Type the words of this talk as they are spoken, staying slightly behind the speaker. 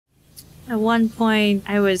At one point,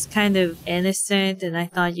 I was kind of innocent and I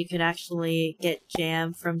thought you could actually get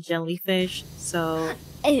jam from jellyfish, so...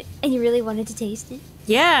 And you really wanted to taste it?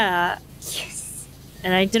 Yeah! Yes!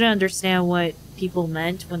 And I didn't understand what people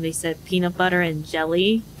meant when they said peanut butter and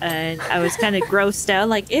jelly, and I was kind of grossed out,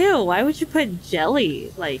 like, ew, why would you put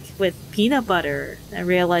jelly, like, with peanut butter? I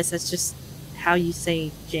realized that's just how you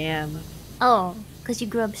say jam. Oh, because you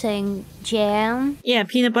grew up saying jam? Yeah,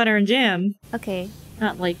 peanut butter and jam. Okay.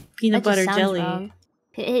 Not like peanut butter jelly. Wrong.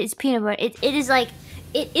 It's peanut butter. It is like,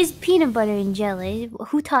 it is peanut butter and jelly.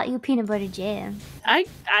 Who taught you peanut butter jam? I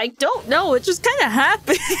don't know, it just kind of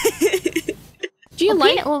happened. Do you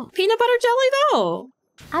like peanut butter jelly though?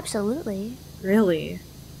 Absolutely. Really?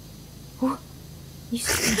 You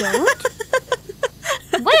don't?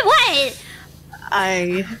 Wait, what?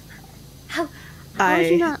 How would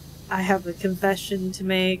you not? I have a confession to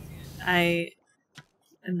make. I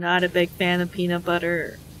am not a big fan of peanut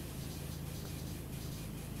butter.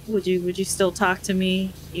 Would you still talk to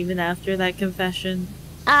me even after that confession?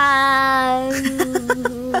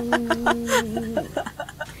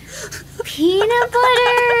 Peanut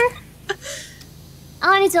butter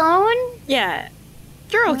on its own? Yeah.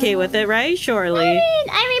 You're okay with it, right? Surely. I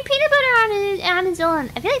mean, peanut butter on its own.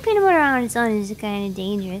 I feel like peanut butter on its own is kind of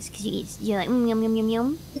dangerous because you're like yum yum yum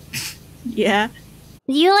yum. Yeah.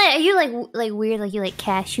 Are you like weird? Like you like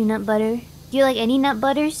cashew nut butter? Do you like any nut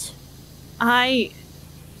butters? I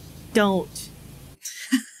don't.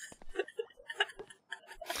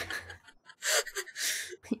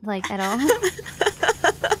 Like at all?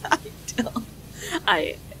 I don't.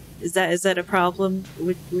 Is that a problem?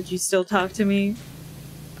 Would you still talk to me?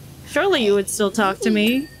 Surely you would still talk to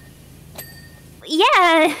me. Yeah,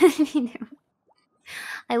 I mean,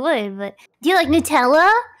 I would, but do you like Nutella?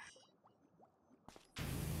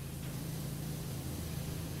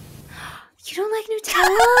 You don't like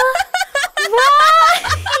Nutella?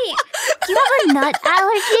 Why? Do you have a nut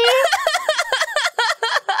allergy?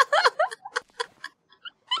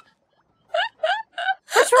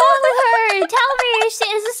 What's wrong with her? Tell me. Is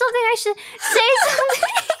this something I should say? Something.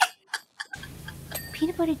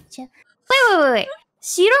 Peanut butter jelly. Wait.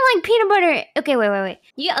 So you don't like peanut butter? Okay, wait.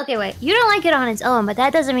 You don't like it on its own, but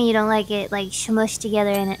that doesn't mean you don't like it like smushed together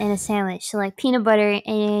in a sandwich. So like peanut butter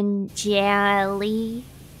and jelly.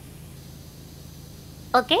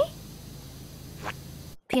 Okay.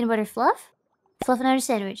 Peanut butter fluff. Fluff and butter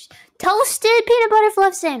sandwich. Toasted peanut butter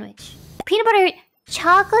fluff sandwich. Peanut butter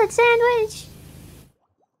chocolate sandwich.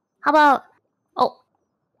 How about... Oh.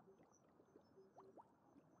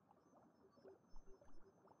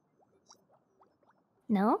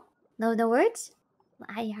 No? No words?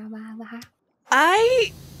 I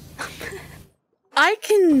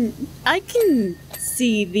can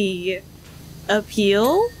see the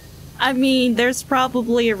appeal. I mean, there's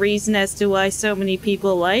probably a reason as to why so many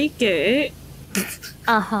people like it.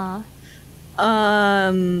 Uh-huh.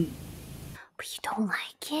 But you don't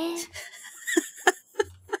like it?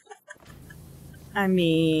 I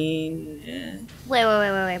mean... Wait.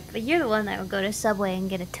 But you're the one that would go to Subway and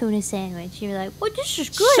get a tuna sandwich. You're like, well, this is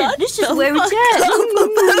good. This is where it's at.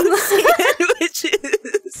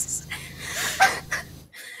 Sandwiches.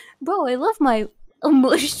 Bro, I love my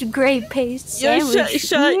mushed gray paste sandwich.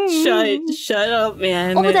 Shut up,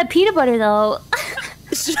 man. Oh, that peanut butter, though.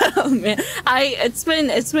 Shut up, man. It's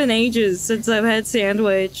been ages since I've had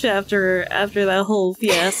sandwich after that whole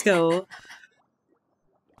fiasco.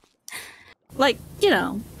 Like, you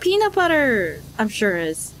know, peanut butter, I'm sure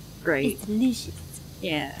is great. It's delicious.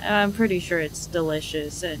 Yeah, I'm pretty sure it's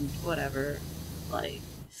delicious and whatever. Like,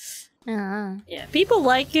 yeah, people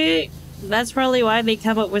like it. That's probably why they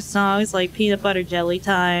come up with songs like Peanut Butter Jelly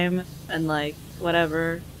Time and like,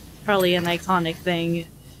 whatever. Probably an iconic thing.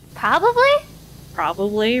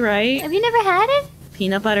 Probably, right? Have you never had it?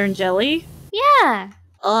 Peanut butter and jelly? Yeah.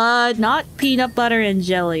 Not peanut butter and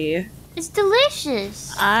jelly. It's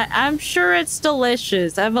delicious. I'm sure it's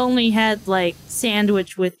delicious. I've only had, like,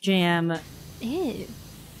 sandwich with jam. Ew.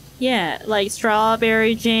 Yeah, like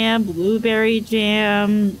strawberry jam, blueberry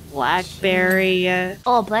jam, blackberry.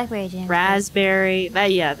 Oh, blackberry jam. Raspberry.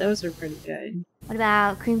 Yeah, those are pretty good. What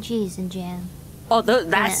about cream cheese and jam? Oh,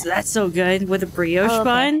 that's so good with a brioche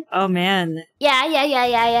bun. Oh man. Yeah.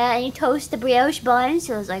 And you toast the brioche bun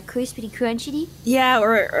so it's like crispy crunchy. Yeah,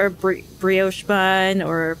 or brioche bun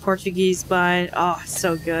or Portuguese bun. Oh,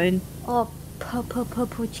 so good. Oh,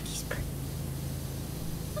 Portuguese bun.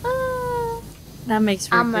 That makes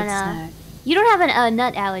for a good snack. You don't have a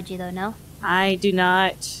nut allergy though, no? I do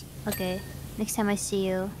not. Okay. Next time I see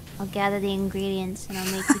you, I'll gather the ingredients and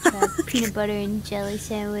I'll make you try peanut butter and jelly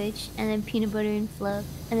sandwich, and then peanut butter and fluff,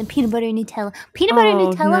 and then peanut butter and Nutella. Peanut butter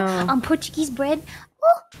and Nutella on Portuguese bread.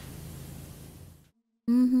 Oh.